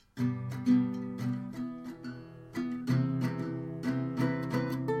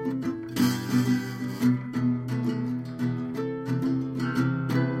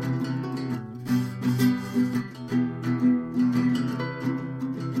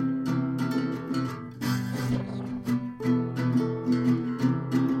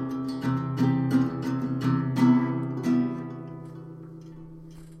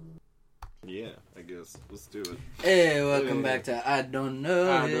back to I Don't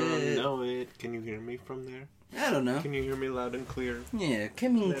Know I It. don't know it. Can you hear me from there? I don't know. Can you hear me loud and clear? Yeah,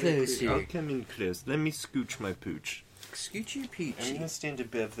 come in close I'll here. come in close. Let me scooch my pooch. Scoochie I'm peachy. gonna stand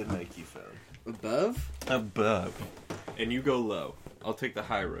above the microphone. Above? Above. And you go low. I'll take the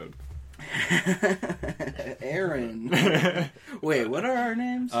high road. Aaron. Wait, what are our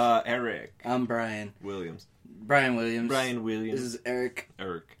names? Eric. I'm Brian. Williams. Brian Williams. Brian Williams. This is Eric.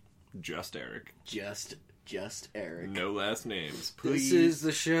 Eric. Just Eric. Just Eric. No last names, please. This is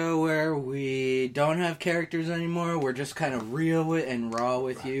the show where we don't have characters anymore. We're just kind of real and raw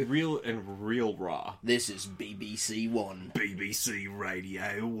with you. Real raw. This is BBC One. BBC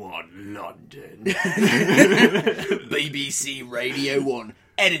Radio 1 London. BBC Radio 1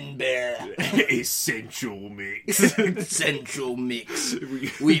 Edinburgh. Essential mix. Central Mix.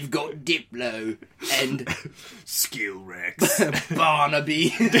 We've got Diplo and Skill Rex.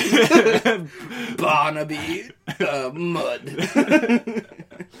 Barnaby. Mud.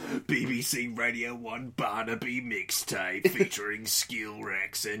 BBC Radio 1 Barnaby mixtape featuring Skill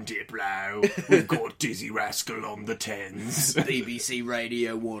Rex and Diplo. We've got Dizzy Rascal on the tens. BBC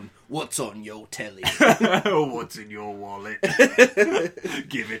Radio 1. What's on your telly? What's in your wallet?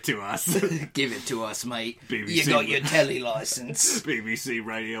 Give it to us. Give it to us, mate. BBC You got your telly license. BBC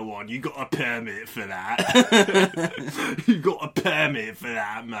Radio 1, you got a permit for that. You got a permit for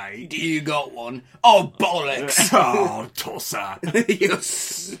that, mate. Do you got one? Oh, bollocks. Oh, tosser.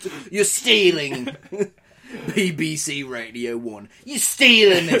 You're stealing. BBC Radio 1. You're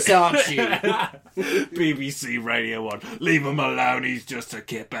stealing this, aren't you? BBC Radio 1, leave him alone, he's just a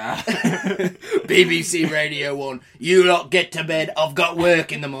kipper. BBC Radio 1. You lot get to bed, I've got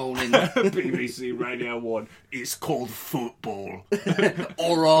work in the morning. BBC Radio 1, it's called football.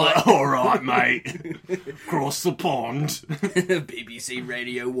 Alright. Alright, mate. Cross the pond. BBC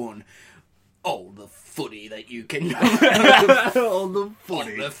Radio 1. All the footy that you can... All the All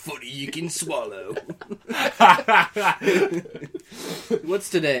the footy you can swallow.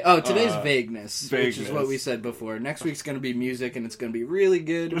 What's today? Oh, today's vagueness, which is what we said before. Next week's going to be music, and it's going to be really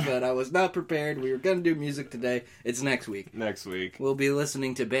good, but I was not prepared. We were going to do music today. It's next week. Next week. We'll be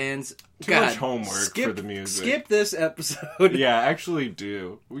listening to bands. Too much homework for the music. Skip this episode. Yeah, actually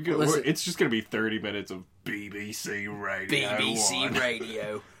do. Listen. It's just going to be 30 minutes of BBC Radio BBC 1.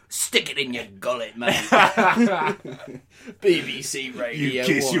 Radio. Stick it in your gullet, mate. BBC Radio. You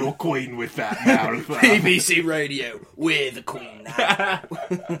kiss 1. your queen with that mouth. BBC Radio. We're the queen now.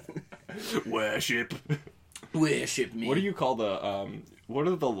 Worship. Worship me. What do you call what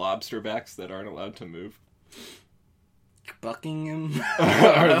are the lobster backs that aren't allowed to move? Buckingham?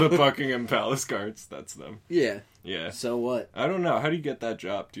 Are the Buckingham Palace Guards? That's them. Yeah. Yeah. So what? I don't know. How do you get that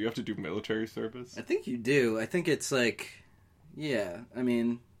job? Do you have to do military service? I think you do. I think it's like, yeah. I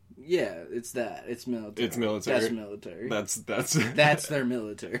mean, yeah. It's that. It's military. It's military. That's military. That's their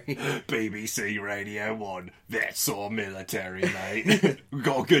military. BBC Radio 1. That's all military, mate. We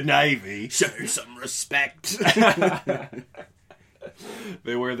got a good navy. Show some respect.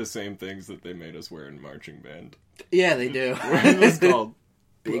 They wear the same things that they made us wear in marching band. Yeah, they do. What are those called?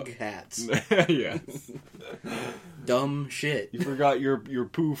 Big hats. Yes. Dumb shit. You forgot your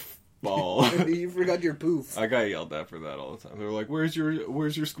poof ball. You forgot your poof. I got yelled at for that all the time. They were like, "Where's your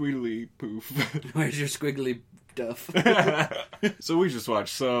squealy poof?" Where's your squiggly duff? So we just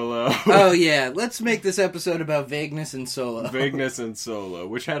watched Solo. Oh yeah, let's make this episode about vagueness and Solo. Vagueness and Solo,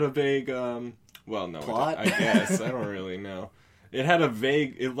 which had a vague, well, no, plot? I guess I don't really know.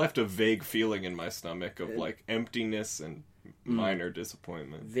 It left a vague feeling in my stomach of like emptiness and minor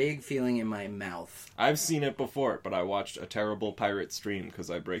disappointment. Vague feeling in my mouth. I've seen it before, but I watched a terrible pirate stream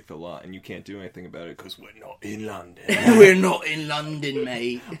because I break the law, and you can't do anything about it because we're not in London. We're not in London,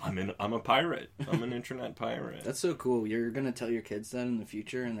 mate. I'm a pirate. I'm an internet pirate. That's so cool. You're gonna tell your kids that in the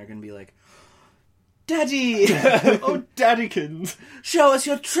future, and they're gonna be like, "Daddy, Oh, Daddykins! show us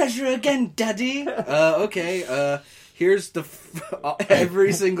your treasure again, Daddy." Okay. Here's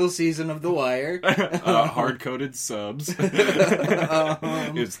every single season of The Wire. Hard-coded subs. It's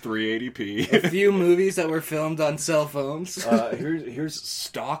 380p. A few movies that were filmed on cell phones. Here's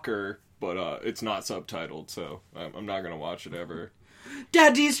Stalker, but it's not subtitled, so I'm not gonna watch it ever.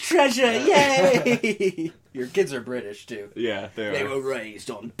 Daddy's treasure, yay! Your kids are British too. Yeah, They were raised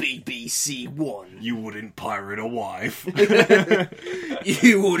on BBC One. You wouldn't pirate a wife.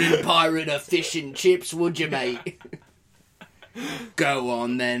 You wouldn't pirate a fish and chips, would you, mate? Go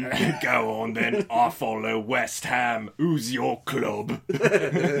on then. Go on then. I follow West Ham. Who's your club?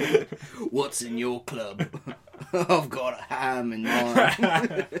 What's in your club? I've got a ham in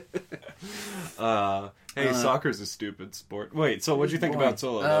mine. Hey, soccer's a stupid sport. Wait, so what'd you think about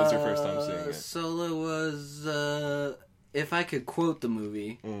Solo? That was your first time seeing it. Solo was, if I could quote the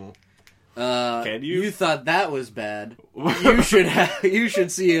movie, can you? You thought that was bad. You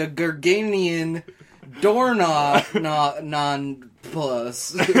should see a Garganian Dornonpuss.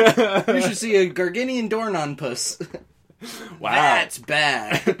 You should see a Garganian Dornonpuss. Wow, that's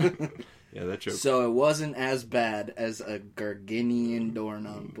bad. Yeah, that joke. So it wasn't as bad as a Garganian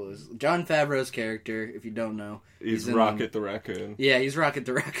Dornonpuss. Jon Favreau's character, if you don't know, he's Rocket the Raccoon. Yeah, he's Rocket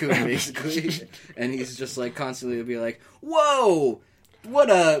the Raccoon, basically. And he's just, like, constantly would be like, whoa! What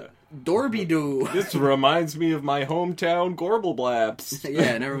a Dorby-doo! This reminds me of my hometown Gorbleblaps.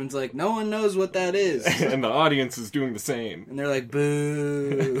 Yeah, and everyone's like, no one knows what that is. And the audience is doing the same. And they're like,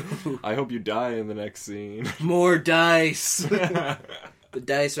 boo! I hope you die in the next scene. More dice! The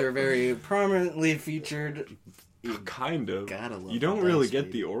dice are very prominently featured. Kind of. Gotta love you don't the really dice, get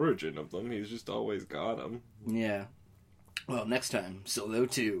baby. the origin of them. He's just always got them. Yeah. Well, next time, Solo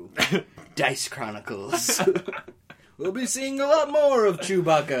 2. Dice Chronicles. We'll be seeing a lot more of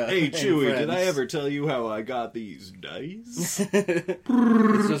Chewbacca. Hey, and Chewie, friends. did I ever tell you how I got these dice?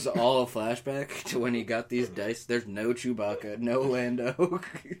 It's just all a flashback to when he got these dice. There's no Chewbacca, no Lando.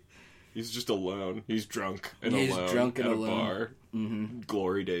 He's just alone. He's drunk and He's alone drunk and at alone. a bar. Mm-hmm.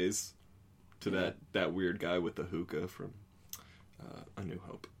 Glory days. To that weird guy with the hookah from A New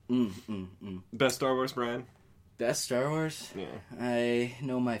Hope. Best Star Wars, Brian? Best Star Wars? Yeah. I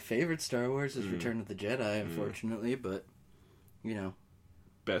know my favorite Star Wars is Return of the Jedi, unfortunately, but, you know.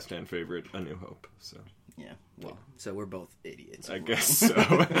 Best and favorite, A New Hope. So Yeah, well, so we're both idiots. I guess so.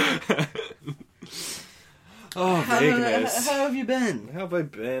 Oh, vagueness. How have you been? How have I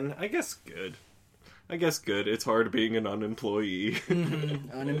been? I guess good. It's hard being an unemployee.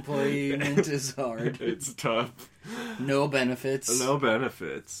 Unemployment is hard. It's tough. No benefits. No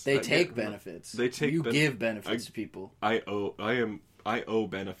benefits. They take benefits. They take. You give benefits to people. I owe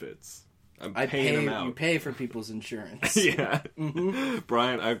benefits. I paying them out. You pay for people's insurance. Yeah.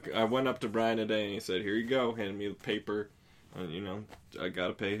 Brian, I went up to Brian today and he said, "Here you go." Handed me the paper. And, you know, I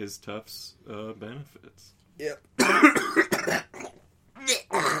gotta pay his Tufts benefits. Yep.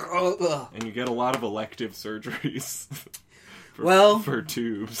 And you get a lot of elective surgeries. For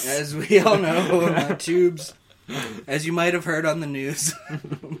tubes. As we all know, my tubes, as you might have heard on the news,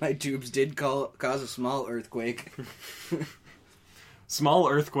 my tubes did cause a small earthquake. Small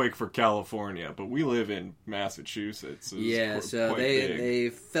earthquake for California, but we live in Massachusetts. So they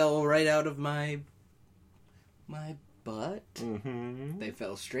fell right out of my butt. Mm-hmm. They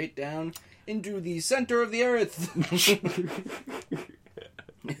fell straight down into the center of the earth.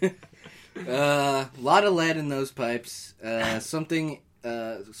 Lot of lead in those pipes. Some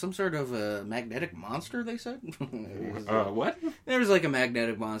sort of a magnetic monster, they said. What? There was like a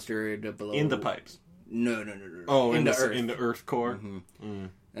magnetic monster below. In the pipes. No. Oh, in the earth. In the earth core. Mm-hmm.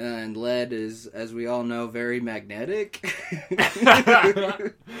 And lead is, as we all know, very magnetic.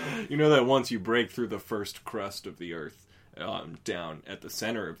 You know that once you break through the first crust of the earth, down at the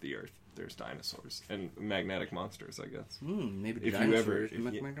center of the earth, there's dinosaurs and magnetic monsters, I guess. Maybe If dinosaurs. you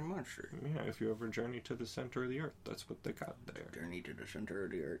ever, Magnetic monster. Yeah, if you ever journey to the center of the earth, that's what they got there. Journey to the center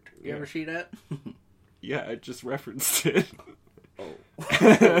of the earth. You ever see that? Yeah, I just referenced it. Oh.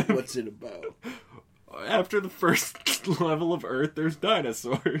 What's it about? After the first level of Earth, there's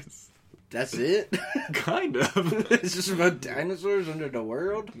dinosaurs. That's it? Kind of. It's just about dinosaurs under the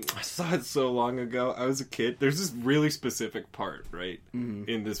world? I saw it so long ago. I was a kid. There's this really specific part, right, Mm-hmm.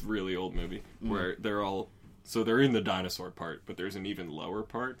 in this really old movie, where they're all... So they're in the dinosaur part, but there's an even lower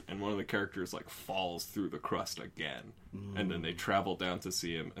part, and one of the characters, like, falls through the crust again. And then they travel down to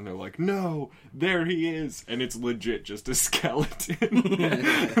see him, and they're like, no, there he is! And it's legit just a skeleton.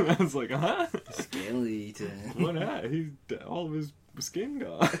 And I was like, huh? Skeleton. What all of his skin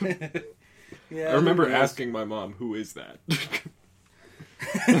gone. Yeah, I remember asking my mom, who is that?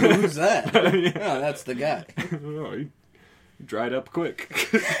 Who's that? Yeah. Oh, that's the guy. Oh, he dried up quick.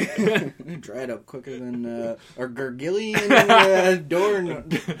 Dried up quicker than a Gargillian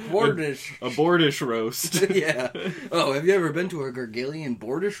Bordish. A Bordish roast. Yeah. Oh, have you ever been to a Gargillian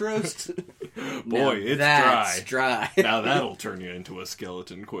Bordish roast? Boy, it's that's dry. Now that'll turn you into a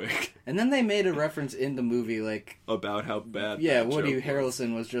skeleton quick. And then they made a reference in the movie, like... About how bad Yeah, that Woody joke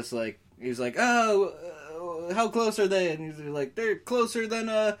Harrelson was just like... He was like, oh, how close are they? And he's like, they're closer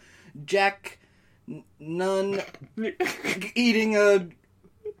than Jack Nun eating a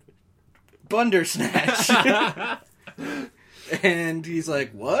Bundersnatch. And he's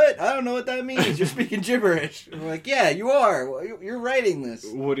like, what? I don't know what that means. You're speaking gibberish. And we're like, yeah, you are. You're writing this.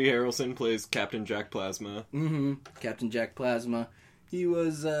 Woody Harrelson plays Captain Jack Plasma. Mm-hmm. Captain Jack Plasma. He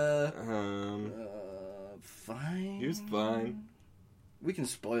was, Fine. fine. He was fine. We can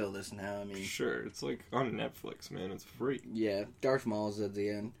spoil this now. I mean, sure, it's like on Netflix, man. It's free. Yeah, Darth Maul's at the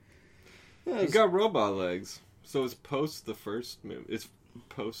end. He got robot legs, so it's post the first movie. It's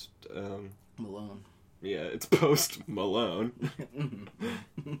post Malone. Yeah, it's post Malone.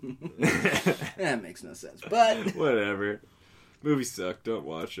 That makes no sense, but whatever. Movies suck. Don't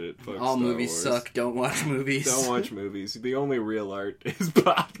watch it. Fuck all Star movies Wars. suck. Don't watch movies. Don't watch movies. The only real art is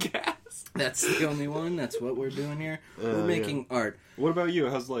podcast. That's the only one. That's what we're doing here. We're making art. What about you?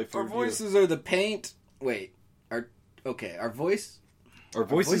 How's life? Our voices are the paint. Wait. Our voices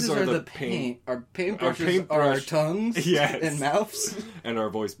are the paint. Our paintbrushes are our tongues and mouths. And our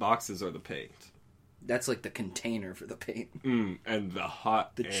voice boxes are the paint. That's like the container for the paint. And the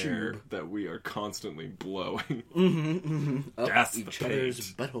hot air tube that we are constantly blowing. Up That's each the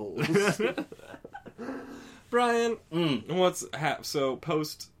other's buttholes. Brian, so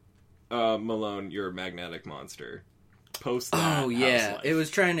post Malone, you're a magnetic monster. Post that. Oh yeah, it was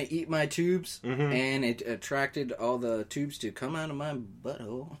trying to eat my tubes, and it attracted all the tubes to come out of my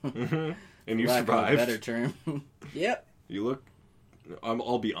butthole. And you Lack survived. of a better term. Yep. You look.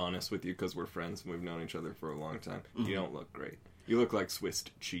 I'll be honest with you because we're friends and we've known each other for a long time. You don't look great. You look like Swiss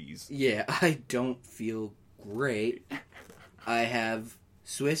cheese. Yeah, I don't feel great. I have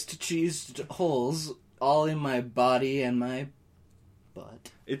Swiss cheese holes all in my body and my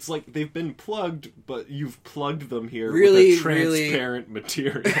butt. It's like they've been plugged, but you've plugged them here with Really, a transparent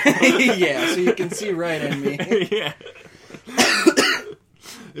material. Yeah, so you can see right in me. Yeah.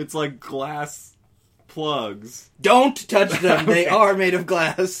 It's like glass plugs. Don't touch them. They are made of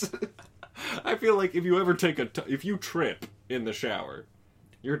glass. I feel like if you ever if you trip in the shower,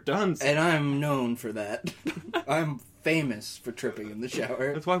 you're done. And I'm known for that. I'm famous for tripping in the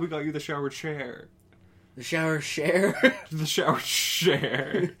shower. That's why we got you the shower chair. The shower share? The shower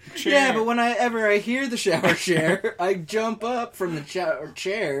chair. Yeah, but whenever I hear the shower share, I jump up from the shower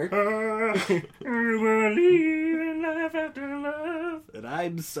chair. You believe in life after love. And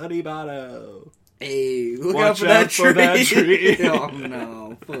I'm Sonny Bono. Hey, look Watch out for that out for that tree. Oh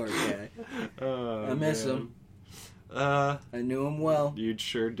no, poor guy. I miss him. I knew him well. You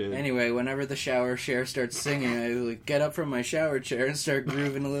sure did. Anyway, whenever the shower share starts singing, I like get up from my shower chair and start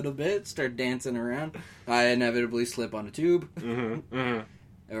grooving a little bit, start dancing around. I inevitably slip on a tube.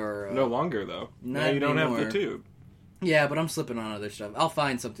 Or no longer though. Not now you don't anymore. have the tube. Yeah, but I'm slipping on other stuff. I'll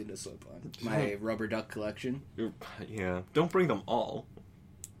find something to slip on. My rubber duck collection. Yeah, don't bring them all.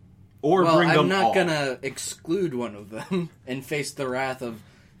 Or well, bring them I'm not all. gonna exclude one of them and face the wrath of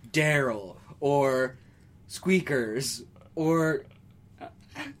Daryl or Squeakers or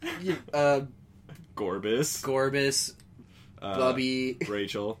Gorbis, Bubby,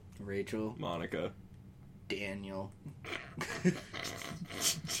 Rachel, Monica, Daniel,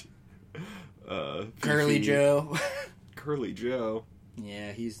 Curly Joe. Curly Joe.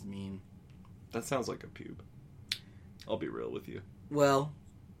 Yeah, he's mean. That sounds like a pube. I'll be real with you. Well,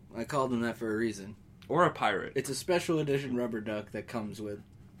 I called him that for a reason. Or a pirate. It's a special edition rubber duck that comes with...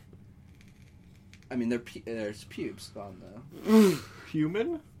 I mean, there's pubes on the...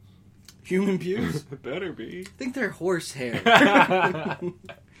 Human? Human pubes? Better be. I think they're horse hair.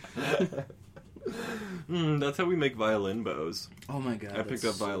 That's how we make violin bows. Oh my god. I picked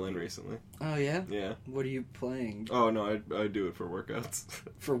up violin recently. Oh yeah? Yeah. What are you playing? Oh no, I do it for workouts.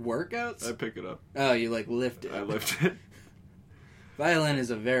 For workouts? I pick it up. Oh, you like lift it. I lift it. Violin is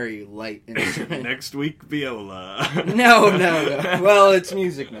a very light instrument. Next week, viola. No. Well, it's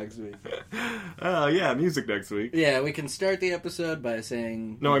music next week. Yeah, music next week. Yeah, we can start the episode by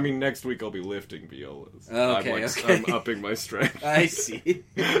saying... No, I mean next week I'll be lifting violas. Okay. I'm upping my strength. I see.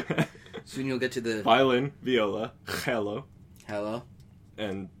 Soon you'll get to the... Violin, viola, cello. Hello.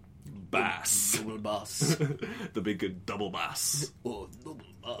 And bass. Double bass. The big good double bass. Oh, double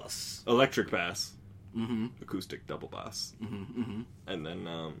bass. Electric bass. Mm-hmm. Acoustic double bass. Mm-hmm. And then,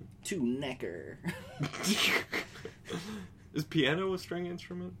 Two necker. Is piano a string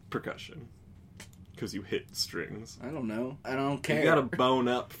instrument? Percussion. Because you hit strings. I don't know. I don't care. You gotta bone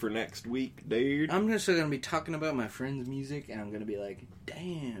up for next week, dude. I'm just gonna be talking about my friend's music, and I'm gonna be like,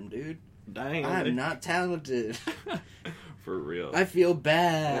 damn, dude. Damn. I'm not talented. For real. I feel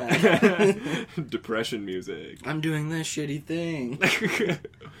bad. Depression music. I'm doing this shitty thing.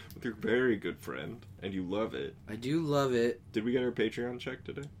 With your very good friend, and you love it. I do love it. Did we get our Patreon check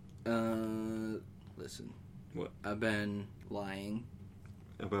today? Listen. What? I've been lying.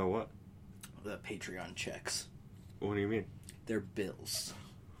 About what? The Patreon checks. What do you mean? They're bills.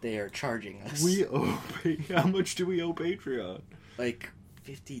 They are charging us. We owe... How much do we owe Patreon? Like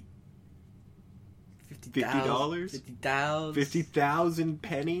 $50. $50? 50,000. 50,000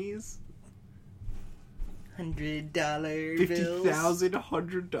 pennies? $100 bills. 50,000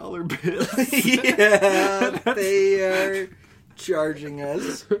 $100 bills. Yeah, they are charging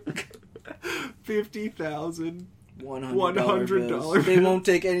us $50,000 $100 bills. They won't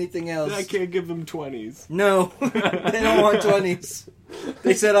take anything else. I can't give them 20s. No, they don't want 20s.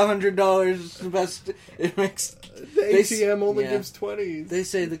 They said $100 is the best. It makes the ATM only gives 20s. They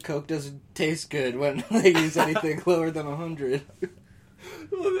say the Coke doesn't taste good when they use anything lower than 100.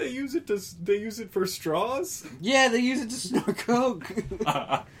 Well, they use it for straws? Yeah, they use it to snort Coke.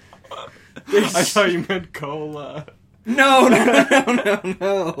 I thought you meant cola. No.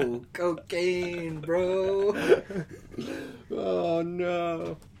 Cocaine, bro. Oh,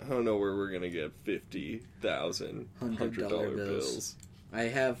 no. I don't know where we're going to get 50,000 $100 bills. I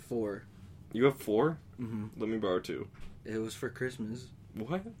have 4. You have 4? Mm-hmm. Let me borrow 2. It was for Christmas.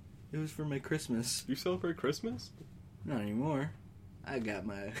 What? It was for my Christmas. You celebrate Christmas? Not anymore. I got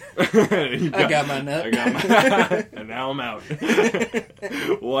my... I got my nut. I got my... And now I'm out.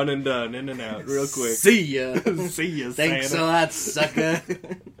 One and done. In and out. Real quick. See ya. See ya, Thanks Santa. a lot, sucker.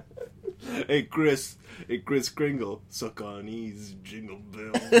 Hey, Chris Kringle. Suck on these jingle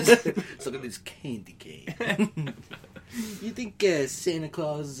bells. Suck on this candy cane. You think Santa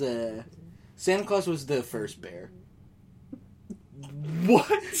Claus was the first bear?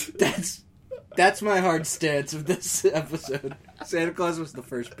 What? That's my hard stance of this episode. Santa Claus was the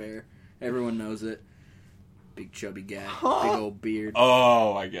first bear. Everyone knows it. Big chubby guy. Big old beard.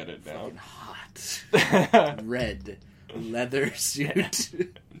 Oh, I get it now. Fucking hot. Red. Leather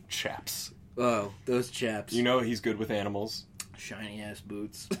suit. Chaps. Oh, those chaps. You know he's good with animals. Shiny ass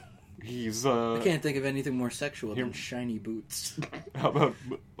boots. He's I can't think of anything more sexual than shiny boots. How about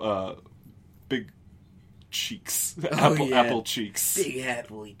big cheeks? Oh, Apple cheeks. Big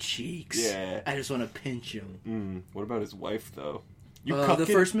apple-y cheeks. Yeah. I just want to pinch him. What about his wife, though? The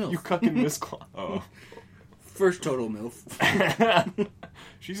first MILF. You cucking Miss Claus. Oh. First total MILF.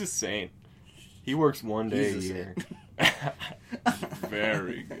 She's a saint. He works one day a year.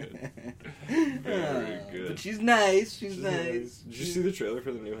 Very good. Very good. But she's nice. She's nice. Did you see the trailer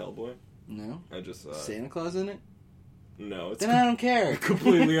for the new Hellboy? No. I just saw Santa Claus in it? No, it's then I don't care.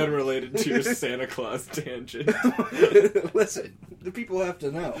 Completely unrelated to your Santa Claus tangent. Listen, the people have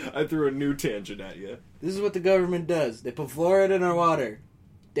to know. I threw a new tangent at you. This is what the government does. They put fluoride in our water.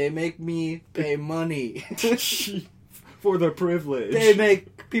 They make me pay money. For the privilege. They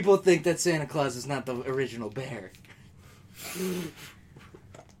make people think that Santa Claus is not the original bear.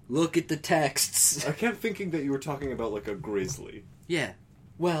 Look at the texts. I kept thinking that you were talking about like a grizzly. Yeah.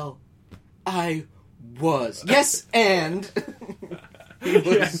 Well, I was. Yes, and...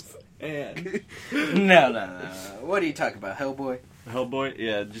 Yes, and... No. What are you talking about, Hellboy? Hellboy?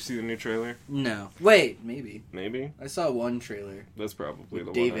 Yeah, did you see the new trailer? No. Wait, maybe. Maybe? I saw one trailer. That's probably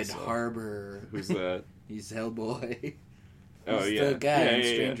the David one I saw. Harbour. Who's that? He's Hellboy. Oh, he's yeah. the guy in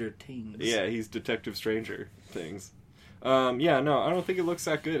yeah. Stranger Things. Yeah, he's Detective Stranger Things. Yeah, no, I don't think it looks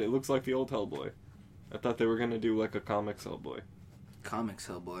that good. It looks like the old Hellboy. I thought they were going to do like a comics Hellboy. Comics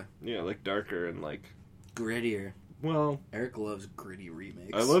Hellboy. Yeah, like darker and like... Grittier. Well... Eric loves gritty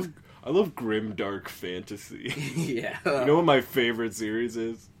remakes. I love grim dark fantasy. Yeah. You know what my favorite series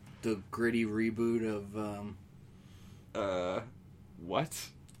is? The gritty reboot of, what?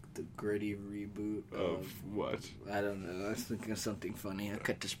 The gritty reboot of what? I don't know. I was thinking of something funny. I'll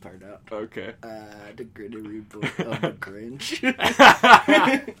cut this part out. Okay. The gritty reboot of The Grinch.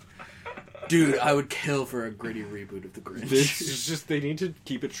 Dude, I would kill for a gritty reboot of The Grinch. It's just they need to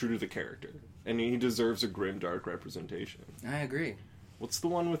keep it true to the character, and he deserves a grim dark representation. I agree. What's the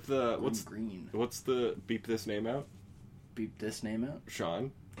one with the green? What's the beep this name out? Beep this name out?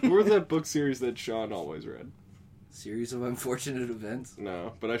 Sean. Who are the book series that Sean always read? Series of Unfortunate Events?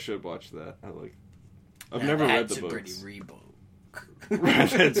 No, but I should watch that. I've never read the books. That's a gritty rebook.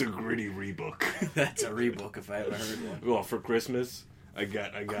 That's a gritty rebook. That's a rebook if I ever heard one. Well, for Christmas, I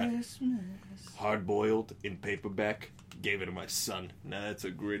got Christmas. Hard boiled in paperback. Gave it to my son. Now that's a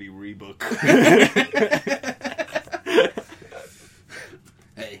gritty rebook.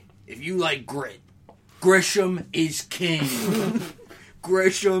 Hey, if you like grit, Grisham is king.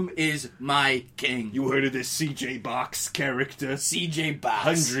 Grisham is my king. You heard of this C.J. Box character? C.J.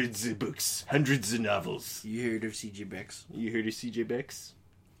 Box. Hundreds of books. Hundreds of novels. You heard of C.J. Box? You heard of C.J. Box?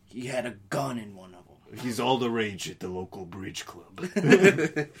 He had a gun in one of them. He's all the rage at the local bridge club.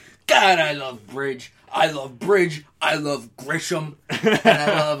 God, I love bridge. I love bridge. I love Grisham. And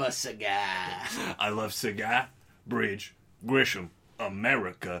I love a cigar. I love cigar, bridge, Grisham,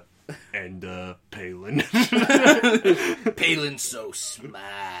 America, and Palin. Palin's so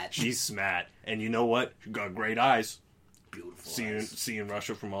smart. She's smart. And you know what? She got great eyes. Beautiful Seeing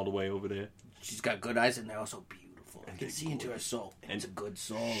Russia from all the way over there. She's got good eyes, and they're also beautiful. I can see into her soul. And it's a good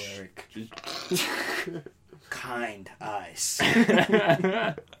soul, Eric. Kind eyes.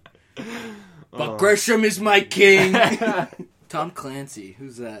 But Gresham is my king. Tom Clancy.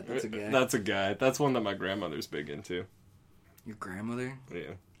 Who's that? That's a guy. That's a guy. That's one that my grandmother's big into. Your grandmother?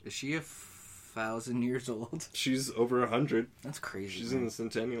 Yeah. Is she 1,000 years old? She's over 100. That's crazy. She's in the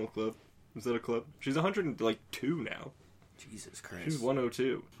Centennial Club. Is that a club? She's 102 now. Jesus Christ. She's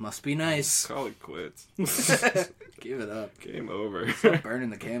 102. Must be nice. College quits. Give it up. Game over. Stop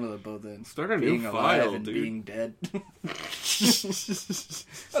burning the candle at both ends. Start a being new alive file, and dude. being dead.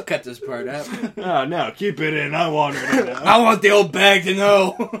 I'll cut this part out. Oh, no, keep it in. I want it to know. I want the old bag to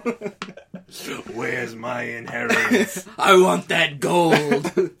know. Where's my inheritance? I want that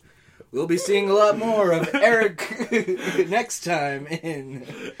gold. We'll be seeing a lot more of Eric next time in...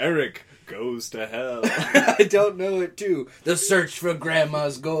 Eric Goes to Hell. I don't know it too. The Search for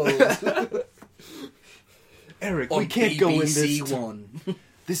Grandma's Gold. Eric, we can't go in this... One.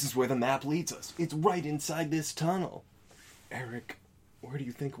 This is where the map leads us. It's right inside this tunnel. Eric, where do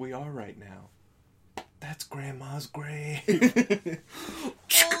you think we are right now? That's Grandma's grave.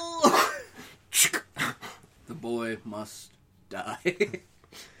 The boy must die.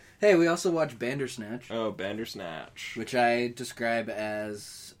 Hey, we also watched Bandersnatch. Oh, Bandersnatch. Which I describe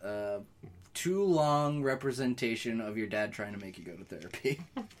as too long representation of your dad trying to make you go to therapy.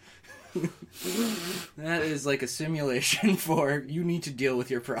 That is like a simulation for you need to deal with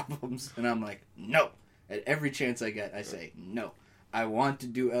your problems. And I'm like, no. At every chance I get, I say, no. I want to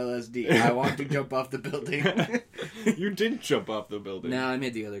do LSD. I want to jump off the building. You didn't jump off the building. No, I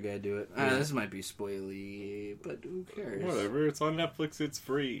made the other guy do it. This might be spoily, but who cares? Whatever. It's on Netflix. It's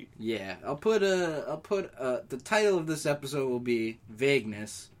free. Yeah, I'll put the title of this episode will be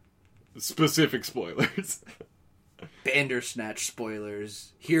Vagueness. Specific spoilers. Bandersnatch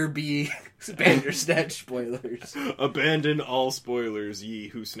spoilers. Here be Bandersnatch spoilers. Abandon all spoilers, ye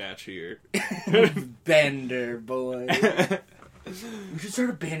who snatch here. Bender boy. We should start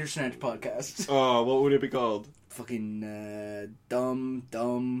a Bandersnatch podcast. Oh, what would it be called? Fucking dumb.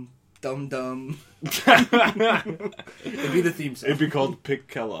 It'd be the theme song. It'd be called Pick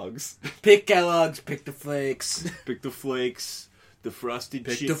Kellogg's. Pick Kellogg's, pick the flakes. Pick the flakes, the frosted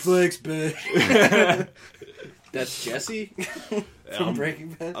pick chips. The flakes, bitch. That's Jesse from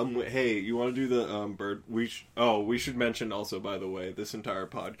Breaking Bad. Hey, you want to do the bird? We should mention also, by the way, this entire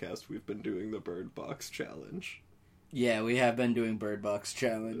podcast we've been doing the Bird Box Challenge. Yeah, we have been doing Bird Box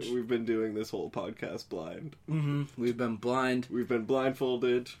Challenge. We've been doing this whole podcast blind. Mm-hmm. We've been blind. We've been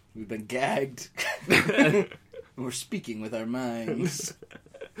blindfolded. We've been gagged. We're speaking with our minds.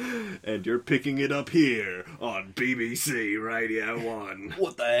 And you're picking it up here on BBC Radio 1.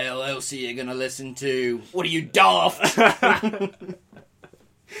 What the hell else are you gonna listen to? What are you, daft?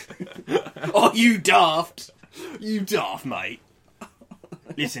 Oh, you daft. You daft, mate.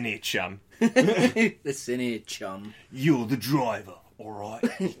 Listen here, chum. Listen here, chum. You're the driver, alright?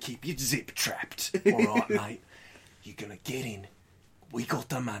 You keep your zip trapped, alright, mate? You're gonna get in. We got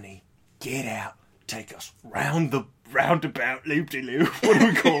the money. Get out. Take us round the roundabout loop-de-loop. What do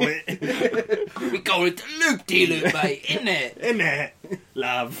we call it? We call it the loop-de-loop, mate, isn't it? Isn't it?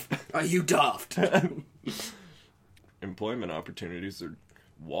 Love. Are you daft? Employment opportunities are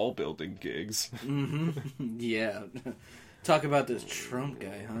wall-building gigs. Mm-hmm. Yeah. Talk about this Trump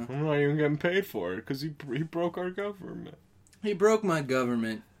guy, huh? I'm not even getting paid for it, because he broke our government. He broke my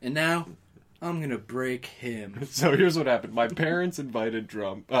government, and now I'm gonna break him. So here's what happened. My parents invited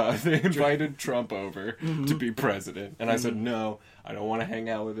Trump. They invited Trump over to be president, and I said no. I don't want to hang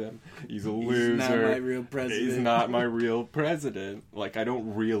out with him. He's a loser. He's not my real president. He's not my real president. Like, I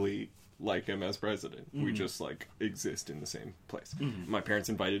don't really like him as president. We just like exist in the same place. My parents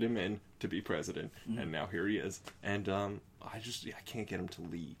invited him in to be president, and now here he is. And I can't get him to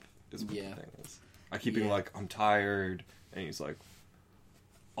leave. Is what the thing is. I keep being like, I'm tired, and he's like,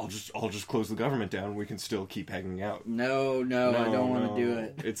 I'll just close the government down. We can still keep hanging out. No, I don't want to do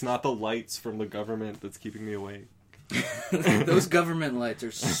it. It's not the lights from the government that's keeping me awake. Those government lights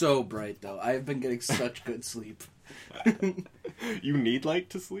are so bright, though. I've been getting such good sleep. You need light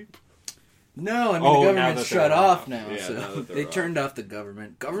to sleep? No, I mean, the government's shut off now. Yeah, so they turned off the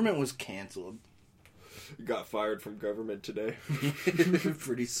government. Government was canceled. Got fired from government today.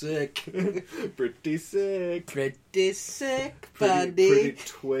 Pretty sick. Pretty sick. Pretty sick, buddy. Pretty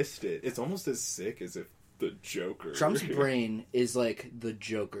twisted. It's almost as sick as if the Joker. Trump's brain is like the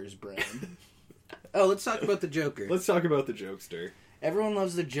Joker's brain. Oh, let's talk about the Joker. Let's talk about the jokester. Everyone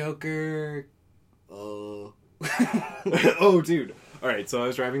loves the Joker. Oh. Oh, dude. All right, so I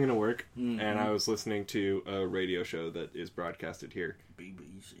was driving into work, and I was listening to a radio show that is broadcasted here.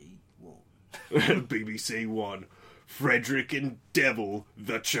 BBC One. BBC One. Frederick and Devil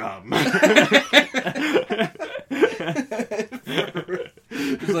the Chum.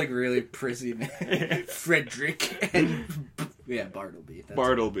 It's like really prissy man. Frederick and Bartleby.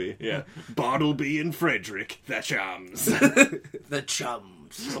 Bartleby, yeah. Bartleby and Frederick the Chums. The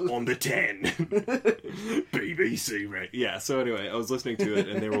Chums. On the 10. BBC, right? Yeah, so anyway, I was listening to it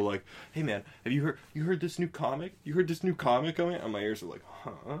and they were like, hey man, have you heard this new comic? You heard this new comic going? And my ears were like,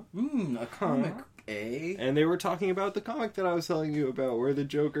 huh? A comic, eh? And they were talking about the comic that I was telling you about where the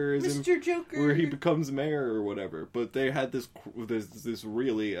Joker is Mr. Joker. where he becomes mayor or whatever. But they had this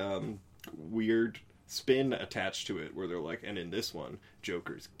really weird spin attached to it where they're like, and in this one,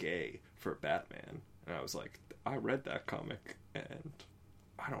 Joker's gay for Batman. And I was like, I read that comic and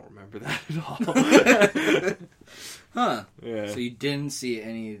I don't remember that at all. Huh. Yeah. So you didn't see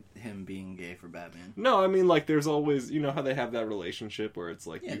him being gay for Batman? No, I mean, like, there's always, you know how they have that relationship where it's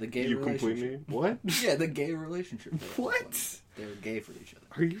like, the gay you relationship. completely... What? Yeah, the gay relationship. What? They were gay for each other.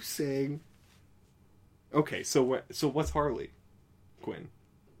 Are you saying... Okay, so what's Harley Quinn?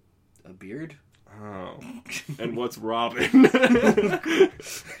 A beard? Oh. And what's Robin?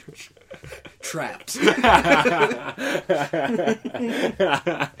 Trapped.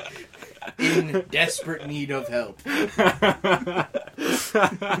 In desperate need of help. Yeah.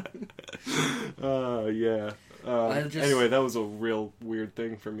 Anyway, that was a real weird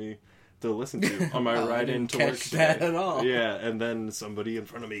thing for me to listen to on my ride into work today. That at all. Yeah, and then somebody in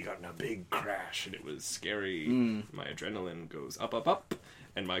front of me got in a big crash, and it was scary. My adrenaline goes up, up, up,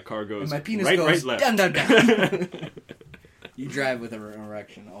 and my car goes and my penis right, goes left. down, down, down. You drive with an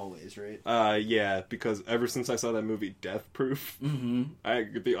erection always, right? Yeah, because ever since I saw that movie Death Proof,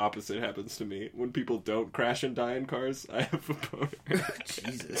 the opposite happens to me. When people don't crash and die in cars, I have a boner.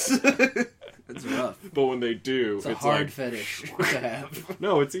 Jesus. That's rough. But when they do, it's a hard fetish to have.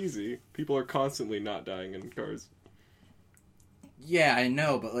 No, it's easy. People are constantly not dying in cars. Yeah, I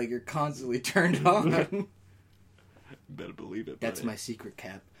know, but like you're constantly turned on. Better believe it. That's buddy. my secret,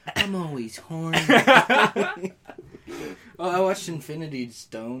 Cap. I'm always horny. Oh, I watched Infinity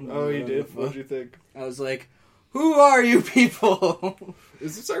Stone. Oh, you did? What'd you think? I was like, who are you people?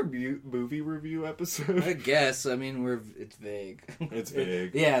 Is this our movie review episode? I guess. I mean, it's vague. It's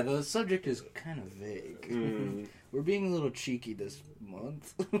vague. Yeah, the subject is kind of vague. We're being a little cheeky this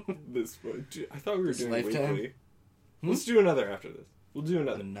month. I thought we were doing lifetime? weekly. Let's do another after this. We'll do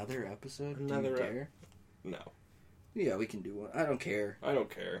another. Another episode? Another Do you dare? No. Yeah, we can do one. I don't care. I don't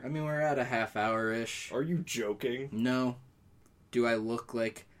care. I mean, we're at a half hour-ish. Are you joking? No. Do I look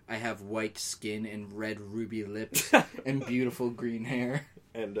like I have white skin and red ruby lips and beautiful green hair?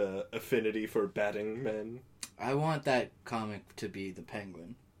 And affinity for batting men? I want that comic to be the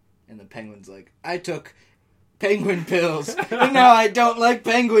Penguin. And the Penguin's like, I took penguin pills, and now I don't like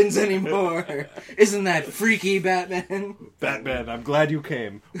penguins anymore. Isn't that freaky, Batman? Batman, I'm glad you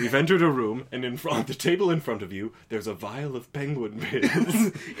came. We've entered a room, and on the table in front of you, there's a vial of penguin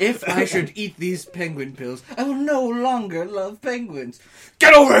pills. If I should eat these penguin pills, I will no longer love penguins.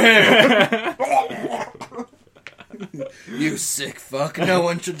 Get over here! You sick fuck. No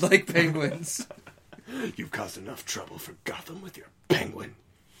one should like penguins. You've caused enough trouble for Gotham with your penguin.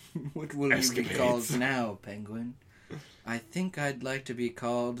 What will you be called now, Penguin? I think I'd like to be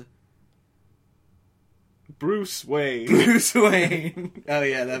called... Bruce Wayne. Bruce Wayne. Oh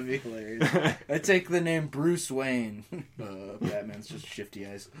yeah, that'd be hilarious. I take the name Bruce Wayne. Batman's just shifty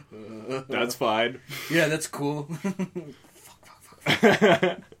eyes. That's fine. Yeah, that's cool.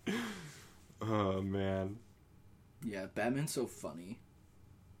 Fuck. Oh, man. Yeah, Batman's so funny.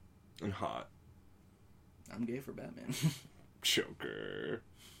 And hot. I'm gay for Batman. Joker.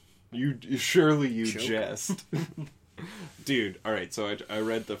 Surely you Joker. jest. Dude, alright, so I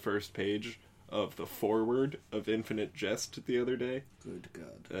read the first page of the foreword of Infinite Jest the other day. Good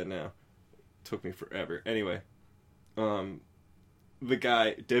God. Now, took me forever. Anyway, the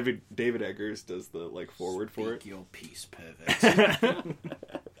guy, David Eggers, does the, foreword for it. Speak your piece, pervert.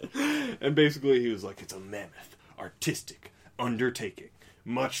 And basically he was like, it's a mammoth, artistic undertaking,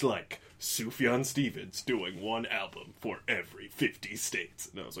 much like Sufjan Stevens doing one album for every 50 states.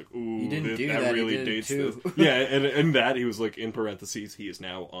 And I was like, ooh, that really dates this. Yeah, and that, he was like, in parentheses, he is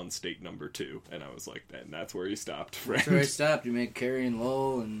now on state number 2. And I was like, and that's where he stopped, friend. That's where he stopped. You made Carrie and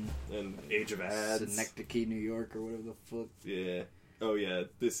Lowell and Age of Ads. Synecdoche, New York, or whatever the fuck. Yeah. Oh, yeah,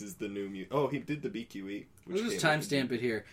 this is the new music. Oh, he did the BQE. We'll just timestamp it here.